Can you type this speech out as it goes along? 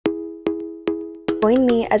Join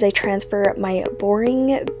me as I transfer my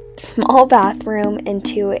boring small bathroom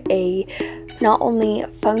into a not only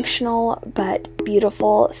functional but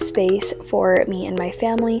beautiful space for me and my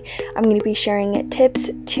family. I'm going to be sharing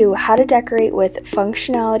tips to how to decorate with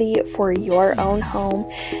functionality for your own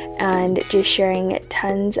home and just sharing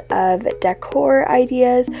tons of decor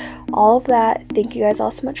ideas, all of that. Thank you guys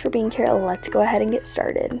all so much for being here. Let's go ahead and get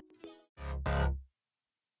started.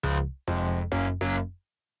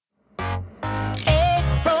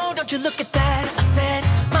 You look at that, I said,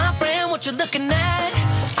 my friend, what you looking at?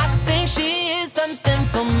 I think she is something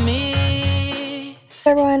for me. Hey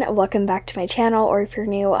everyone, welcome back to my channel, or if you're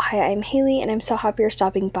new, hi, I'm Haley, and I'm so happy you're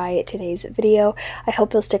stopping by today's video. I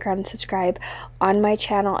hope you'll stick around and subscribe on my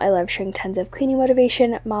channel. I love sharing tons of cleaning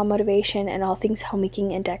motivation, mom motivation, and all things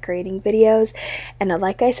homemaking and decorating videos. And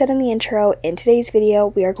like I said in the intro, in today's video,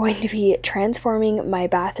 we are going to be transforming my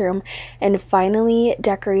bathroom and finally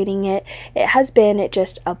decorating it. It has been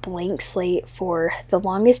just a blank slate for the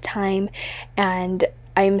longest time, and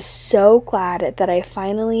I'm so glad that I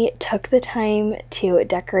finally took the time to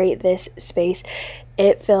decorate this space.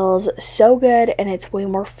 It feels so good and it's way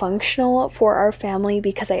more functional for our family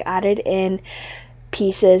because I added in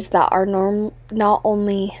pieces that are not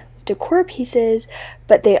only decor pieces,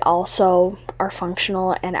 but they also are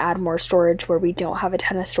functional and add more storage where we don't have a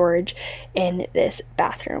ton of storage in this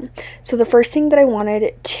bathroom. So the first thing that I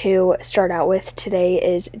wanted to start out with today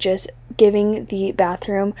is just giving the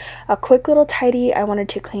bathroom a quick little tidy. I wanted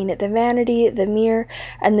to clean the vanity, the mirror,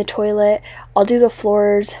 and the toilet. I'll do the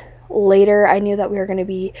floors later. I knew that we were going to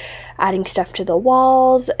be adding stuff to the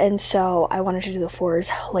walls, and so I wanted to do the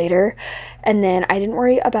floors later. And then I didn't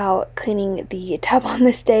worry about cleaning the tub on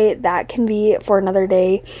this day. That can be for another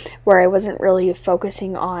day where I wasn't really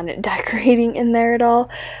focusing on decorating in there at all.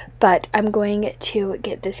 But I'm going to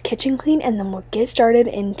get this kitchen clean and then we'll get started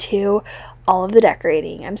into all of the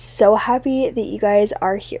decorating. I'm so happy that you guys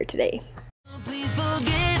are here today. Please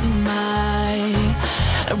forgive my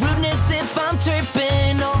rudeness if I'm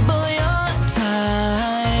tripping over your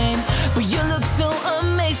time, but you look so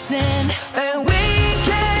amazing, and we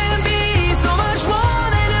can be so much more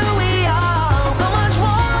than who we are, so much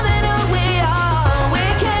more than who we are. We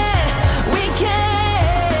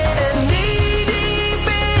can knee deep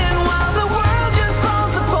in while the world just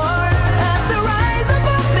falls apart at the rise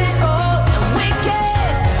above it all, and we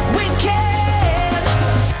can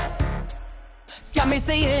got me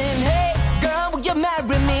saying, hey girl, will you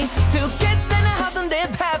marry me? 2 kids in a house and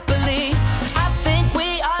live happily. I think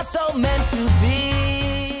we are so meant to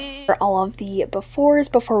be. For all of the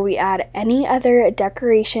befores, before we add any other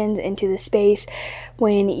decorations into the space,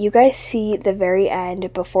 when you guys see the very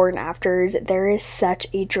end, before and afters, there is such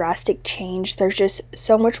a drastic change. There's just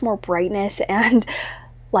so much more brightness and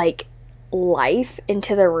like life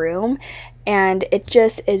into the room, and it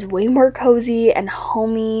just is way more cozy and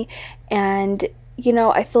homey. And you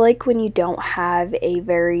know, I feel like when you don't have a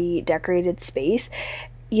very decorated space,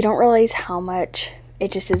 you don't realize how much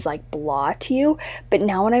it just is like blah to you. But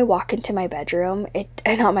now when I walk into my bedroom,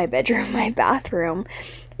 my bathroom,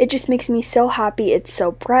 it just makes me so happy. It's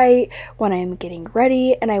so bright when I'm getting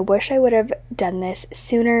ready, and I wish I would have done this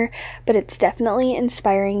sooner, but it's definitely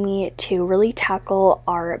inspiring me to really tackle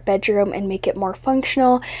our bedroom and make it more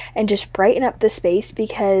functional and just brighten up the space,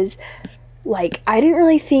 because like I didn't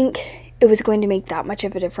really think it was going to make that much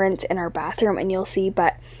of a difference in our bathroom, and you'll see,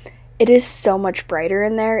 but it is so much brighter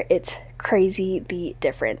in there. It's crazy the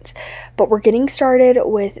difference. But we're getting started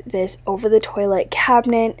with this over the toilet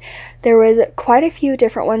cabinet. There was quite a few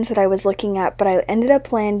different ones that I was looking at, but I ended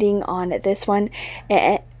up landing on this one,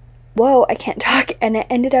 and whoa, I can't talk, and it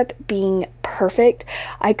ended up being perfect.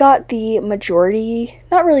 I got the majority,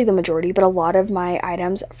 not really the majority, but a lot of my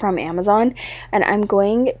items from Amazon, and I'm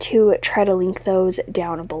going to try to link those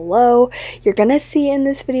down below. You're gonna see in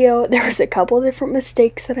this video there was a couple different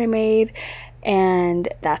mistakes that I made, and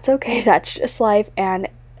that's okay. That's just life, and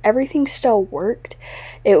everything still worked.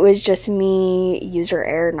 It was just me, user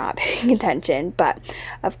error, not paying attention. But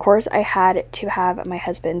of course I had to have my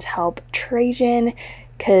husband's help, Trajan,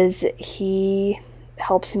 because he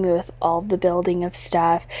helps me with all the building of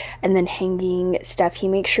stuff and then hanging stuff. He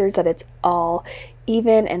makes sure that it's all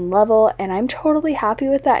even and level, and I'm totally happy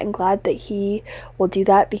with that and glad that he will do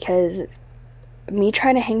that, because me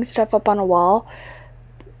trying to hang stuff up on a wall,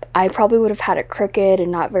 I probably would have had it crooked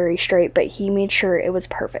and not very straight, but he made sure it was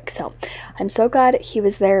perfect. So I'm so glad he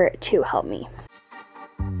was there to help me.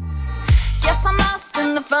 Yes, I'm lost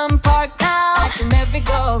in the fun park now. I can merry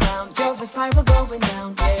go round, drove a spiral going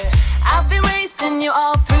down, yeah. I've been racing you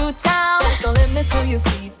all through town. There's no limit to your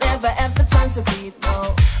speed, never ever turn to beat,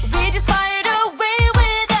 no. We just fired away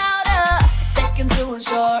without a second to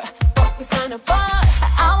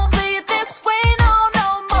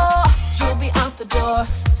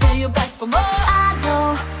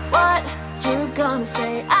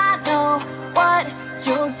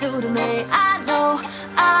do to me. I know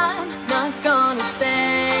I'm not gonna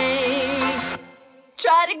stay.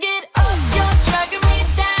 Try to get up, you're dragging me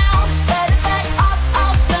down. Let it back off,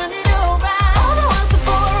 I'll turn it around. All the once and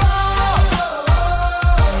for all.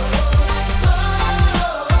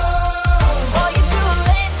 Boy, you're too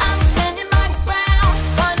late, I'm standing my ground.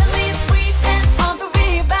 Finally free and on the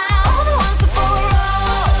rebound. All the once and for all.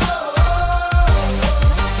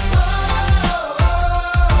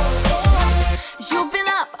 You've been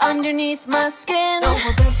up underneath my skin. No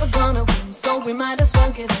one's ever gonna win, so we might as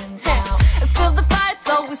well get in now. And still the fights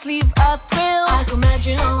always leave a thrill. I can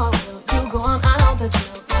imagine how I will. You go on, I know the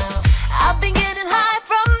drill now. I've been getting high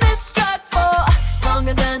from this drug for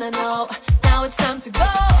longer than I know. Now it's time to go.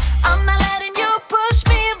 I'm not letting you push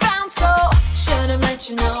me around, so should've let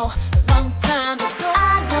you know a long time ago.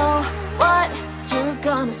 I know what you're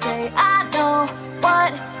gonna say. I know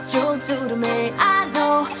what you'll do to me. I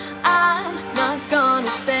know I'm not gonna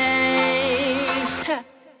stay.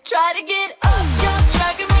 Try to get up, you're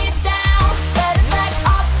dragging me down. Let it back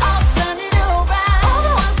off, I'll turn it around. All the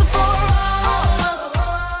once and for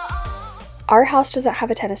all. Our house doesn't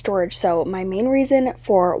have a ton of storage, so my main reason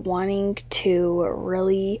for wanting to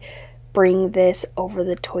really bring this over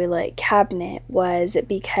the toilet cabinet was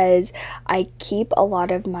because I keep a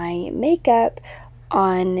lot of my makeup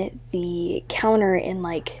on the counter in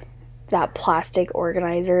like that plastic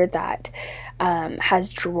organizer that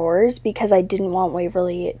has drawers, because I didn't want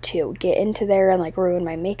Waverly to get into there and like ruin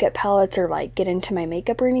my makeup palettes or like get into my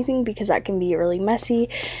makeup or anything, because that can be really messy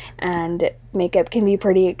and makeup can be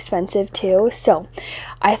pretty expensive too. So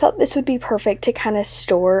I thought this would be perfect to kind of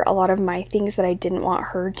store a lot of my things that I didn't want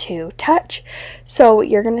her to touch. So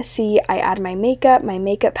you're gonna see I add my makeup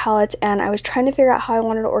palettes, and I was trying to figure out how I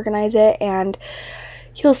wanted to organize it, and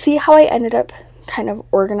you'll see how I ended up kind of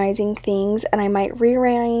organizing things, and I might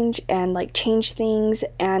rearrange and like change things.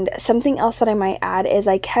 And something else that I might add is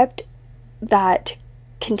I kept that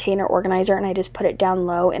container organizer and I just put it down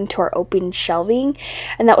low into our open shelving,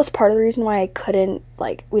 and that was part of the reason why I couldn't,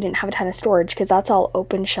 like, we didn't have a ton of storage, because that's all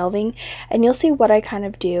open shelving. And you'll see what I kind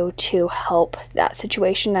of do to help that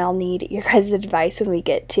situation. I'll need your guys' advice when we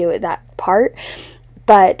get to that part.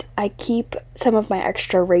 But I keep some of my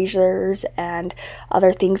extra razors and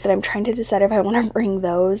other things that I'm trying to decide if I want to bring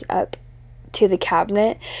those up to the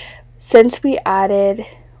cabinet. Since we added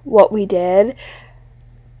what we did,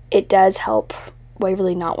 it does help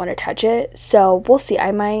Waverly not want to touch it. So we'll see.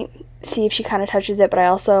 I might see if she kind of touches it, but I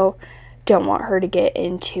also don't want her to get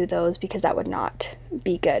into those because that would not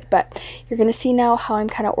be good. But you're going to see now how I'm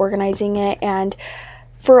kind of organizing it. And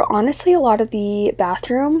for honestly a lot of the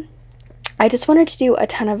bathroom, I just wanted to do a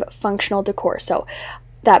ton of functional decor. So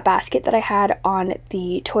that basket that I had on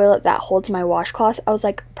the toilet that holds my washcloths, I was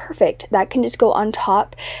like, perfect, that can just go on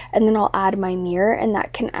top, and then I'll add my mirror and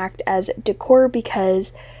that can act as decor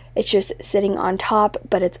because it's just sitting on top,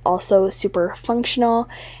 but it's also super functional.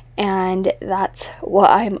 And that's what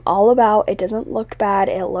I'm all about. It doesn't look bad,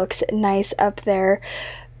 it looks nice up there.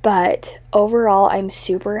 But overall, I'm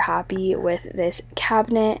super happy with this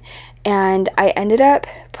cabinet. And I ended up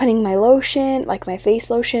putting my lotion, like my face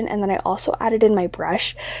lotion, and then I also added in my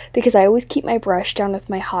brush, because I always keep my brush down with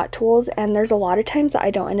my hot tools, and there's a lot of times that I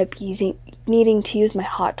don't end up needing to use my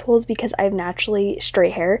hot tools because I have naturally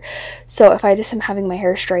straight hair. So if I just am having my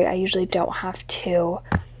hair straight, I usually don't have to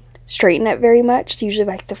straighten it very much. It's usually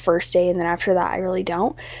like the first day, and then after that I really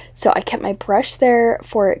don't. So I kept my brush there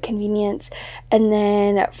for convenience, and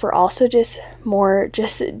then for also just more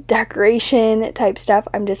just decoration type stuff,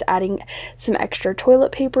 I'm just adding some extra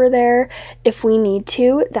toilet paper there. If we need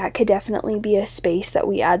to, that could definitely be a space that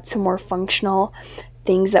we add some more functional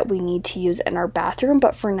things that we need to use in our bathroom,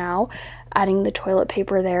 but for now, adding the toilet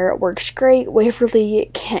paper there works great. Waverly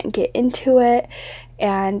can't get into it,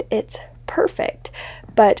 and it's perfect.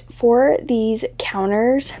 But for these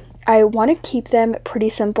counters, I want to keep them pretty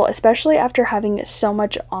simple, especially after having so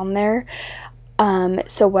much on there.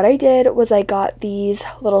 So what I did was I got these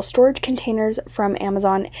little storage containers from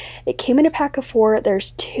Amazon. It came in a pack of 4.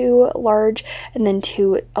 There's 2 large and then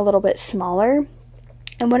 2 a little bit smaller.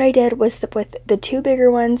 And what I did was with the 2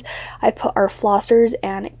 bigger ones, I put our flossers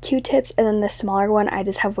and Q-tips, and then the smaller one, I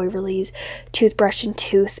just have Waverly's toothbrush and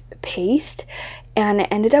toothpaste. And it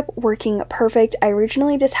ended up working perfect. I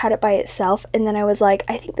originally just had it by itself, and then I was like,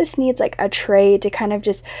 I think this needs like a tray to kind of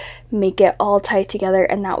just make it all tight together,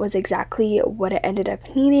 and that was exactly what it ended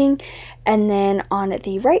up needing. And then on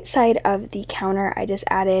the right side of the counter, I just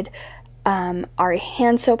added our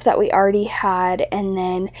hand soap that we already had, and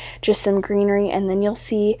then just some greenery. And then you'll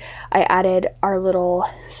see I added our little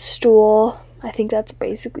stool. I think that's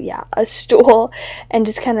basically, yeah, a stool, and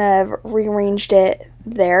just kind of rearranged it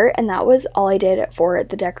there, and that was all I did for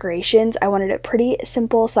the decorations. I wanted it pretty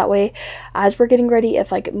simple, so that way as we're getting ready,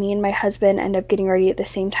 if like me and my husband end up getting ready at the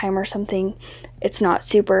same time or something, it's not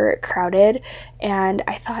super crowded, and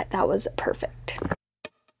I thought that was perfect.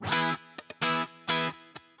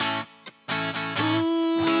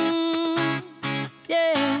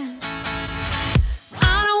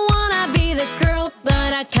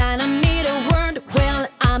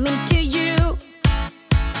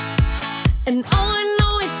 And oh, I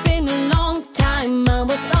know it's been a long time. I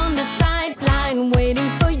was on the sideline waiting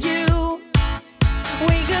for you.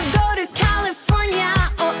 We could go to California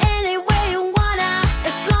or anywhere you wanna.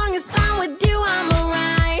 As long as I'm with you, I'm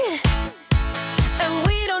alright. And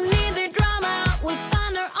we don't need the drama. We'll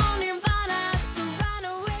find our own nirvana. So run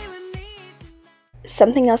away with me tonight.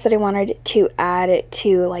 Something else that I wanted to add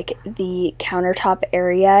to like the countertop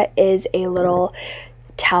area is a little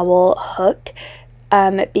towel hook.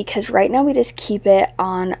 Because right now we just keep it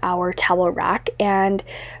on our towel rack, and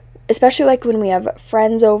especially like when we have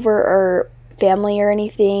friends over or family or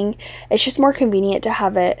anything, it's just more convenient to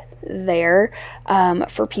have it there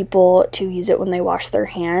for people to use it when they wash their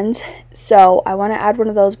hands. So I want to add one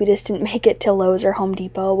of those. We just didn't make it to Lowe's or Home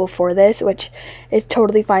Depot before this, which is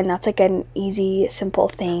totally fine. That's like an easy, simple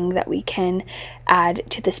thing that we can add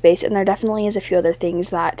to the space, and there definitely is a few other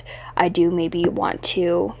things that I do maybe want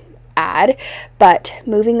to add. But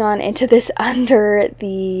moving on into this under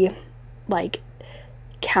the like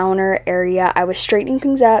counter area, I was straightening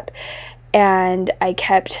things up, and I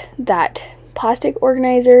kept that plastic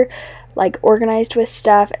organizer like organized with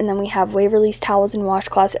stuff, and then we have Waverly's towels and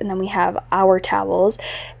washcloths, and then we have our towels,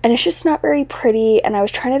 and it's just not very pretty. And I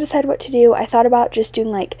was trying to decide what to do. I thought about just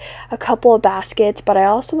doing like a couple of baskets, but I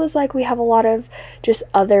also was like, we have a lot of just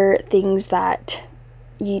other things that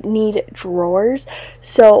you need drawers.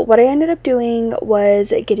 So what I ended up doing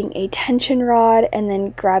was getting a tension rod and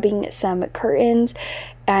then grabbing some curtains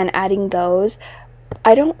and adding those.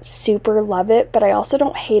 I don't super love it, but I also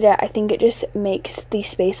don't hate it. I think it just makes the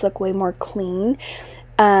space look way more clean.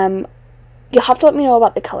 You'll have to let me know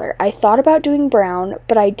about the color. I thought about doing brown,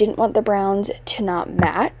 but I didn't want the browns to not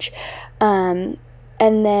match. And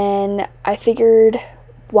then I figured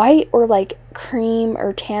white or like cream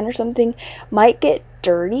or tan or something might get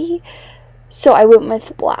dirty, so I went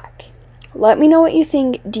with black. Let me know what you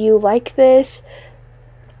think. Do you like this?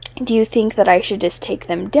 Do you think that I should just take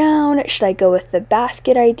them down? Should I go with the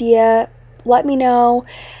basket idea? Let me know.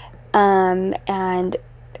 And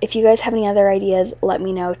if you guys have any other ideas, let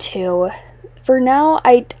me know too. For now,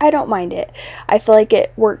 I don't mind it. I feel like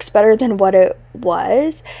it works better than what it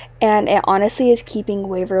was, and it honestly is keeping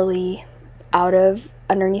Waverly out of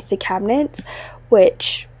underneath the cabinets,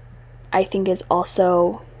 which I think is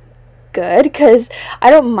also good, because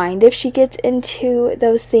I don't mind if she gets into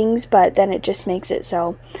those things, but then it just makes it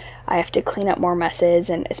so I have to clean up more messes,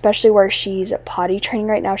 and especially where she's potty training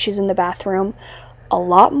right now, she's in the bathroom a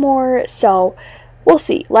lot more. So we'll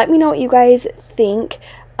see. Let me know what you guys think.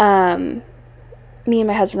 Me and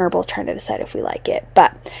my husband are both trying to decide if we like it.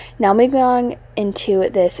 But now moving on into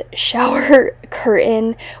this shower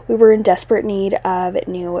curtain. We were in desperate need of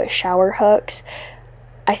new shower hooks.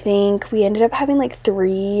 I think we ended up having like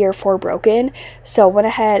 3 or 4 broken, so went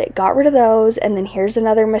ahead, got rid of those. And then here's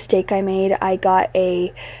another mistake I made. I got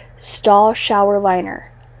a stall shower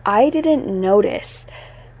liner. I didn't notice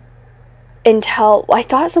until I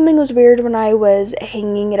thought something was weird when I was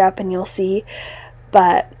hanging it up, and you'll see,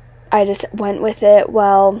 but I just went with it.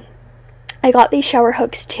 Well, I got these shower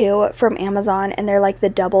hooks too from Amazon, and they're like the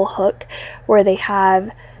double hook where they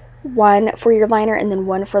have one for your liner and then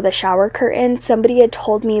one for the shower curtain. Somebody had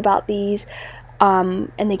told me about these and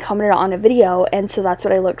they commented on a video, and so that's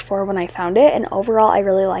what I looked for when I found it. And overall, I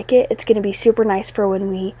really like it. It's going to be super nice for when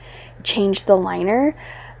we change the liner.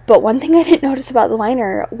 But one thing I didn't notice about the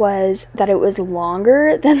liner was that it was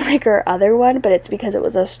longer than like our other one, but it's because it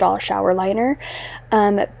was a stall shower liner.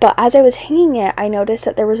 But as I was hanging it, I noticed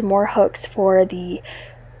that there was more hooks for the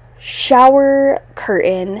shower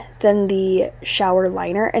curtain than the shower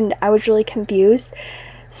liner, and I was really confused.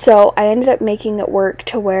 So I ended up making it work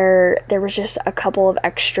to where there was just a couple of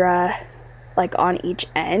extra like on each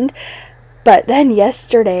end. But then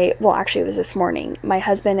yesterday, well actually it was this morning, my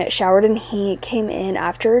husband showered and he came in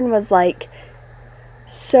after and was like,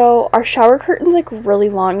 so our shower curtain's like really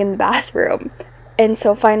long in the bathroom. And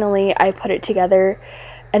so finally I put it together,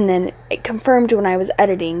 and then it confirmed when I was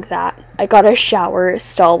editing that I got a shower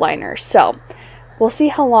stall liner. So we'll see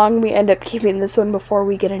how long we end up keeping this one before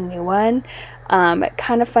we get a new one.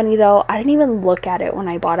 Kind of funny though, I didn't even look at it when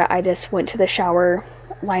I bought it. I just went to the shower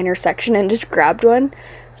liner section and just grabbed one.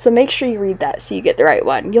 So make sure you read that so you get the right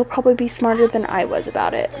one. You'll probably be smarter than I was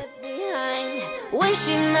about it.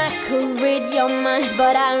 Wishing I could read your mind,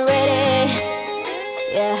 but I'm ready.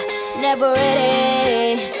 Yeah, never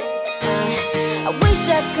ready. I wish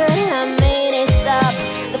I could have made it stop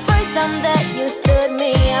the first time that you stood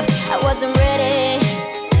me up. I wasn't ready.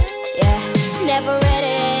 Yeah, never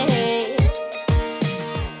ready.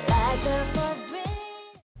 Like a forbidden.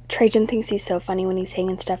 Trajan thinks he's so funny when he's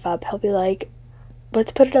hanging stuff up. He'll be like,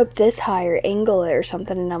 let's put it up this high or angle it or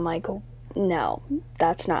something, and I'm like, no,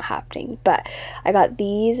 that's not happening. But I got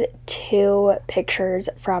these 2 pictures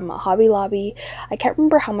from Hobby Lobby. I can't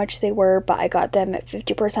remember how much they were, but I got them at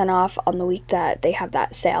 50% off on the week that they have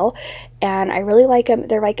that sale, and I really like them.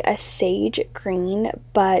 They're like a sage green,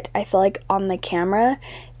 but I feel like on the camera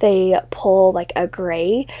they pull like a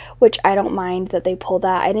gray, which I don't mind that they pull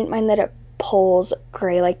that. I didn't mind that it pulls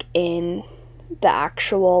gray like in the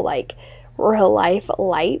actual like real life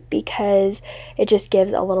light, because it just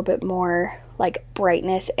gives a little bit more like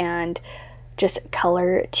brightness and just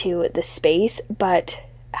color to the space. But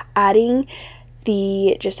adding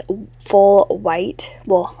the just full white,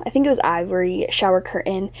 well, I think it was ivory shower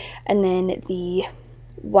curtain, and then the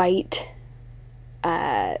white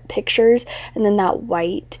pictures, and then that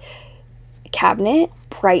white cabinet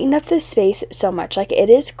brightened up the space so much. Like, it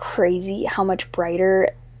is crazy how much brighter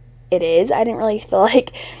it is. I didn't really feel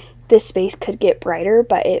like this space could get brighter,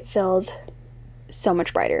 but it feels so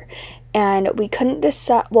much brighter. And we couldn't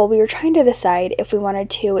decide, well, we were trying to decide if we wanted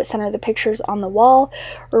to center the pictures on the wall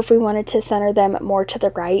or if we wanted to center them more to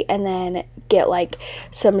the right and then get like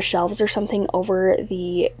some shelves or something over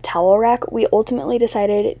the towel rack. We ultimately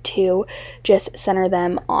decided to just center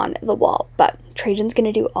them on the wall, but Trajan's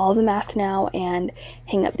gonna do all the math now and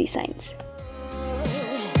hang up these signs.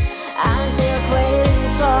 I'm still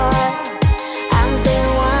waiting for. I'm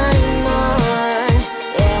still wanting more.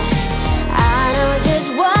 Yeah, I know just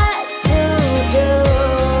what to do,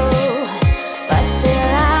 but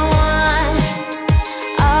still I want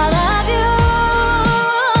all of you.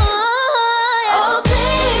 Oh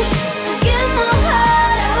please, just give my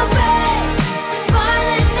heart a break. It's more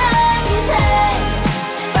than I can take.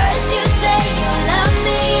 First you say you love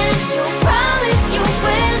me and you promise you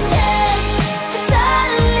will change, but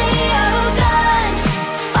suddenly you're gone,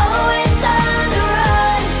 always on the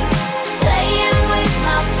run, playing with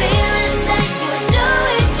my feelings and you do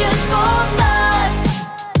it just for fun.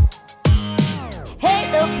 Hate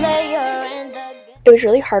the player and the It was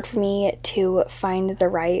really hard for me to find the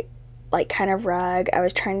right like kind of rug. I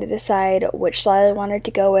was trying to decide which style I wanted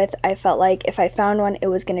to go with. I felt like if I found one, it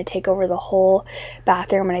was going to take over the whole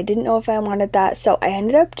bathroom, and I didn't know if I wanted that. So I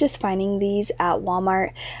ended up just finding these at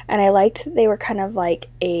Walmart, and I liked that they were kind of like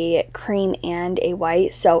a cream and a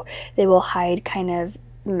white, so they will hide kind of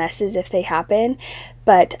messes if they happen.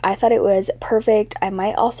 But I thought it was perfect. I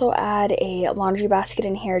might also add a laundry basket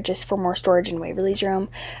in here just for more storage in Waverly's room.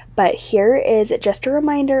 But here is just a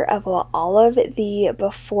reminder of what all of the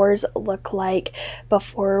befores look like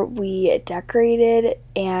before we decorated,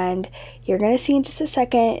 and you're gonna see in just a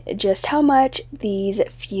second just how much these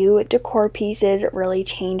few decor pieces really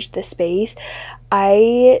changed the space.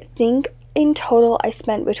 I think in total I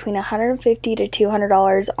spent between $150 to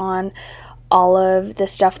 $200 on all of the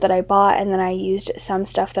stuff that I bought, and then I used some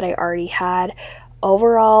stuff that I already had.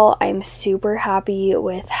 Overall, I'm super happy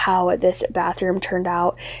with how this bathroom turned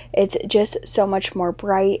out. It's just so much more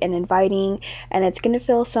bright and inviting, and it's gonna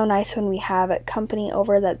feel so nice when we have company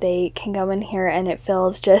over that they can go in here and it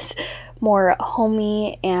feels just more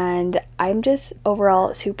homey. And I'm just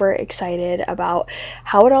overall super excited about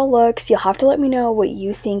how it all looks. You'll have to let me know what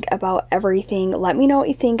you think about everything. Let me know what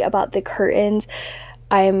you think about the curtains.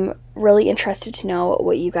 I'm really interested to know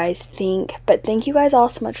what you guys think. But thank you guys all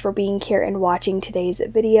so much for being here and watching today's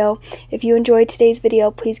video. If you enjoyed today's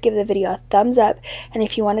video, please give the video a thumbs up. And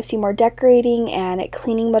if you want to see more decorating and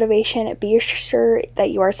cleaning motivation, be sure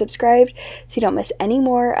that you are subscribed so you don't miss any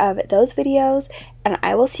more of those videos. And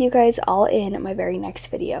I will see you guys all in my very next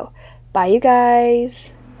video. Bye, you guys.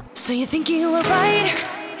 So you think you were right?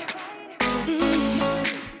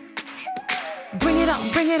 Bring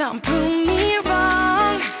it on, prove me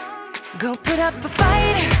wrong. Go put up a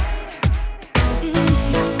fight.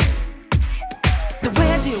 The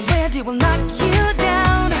where do will not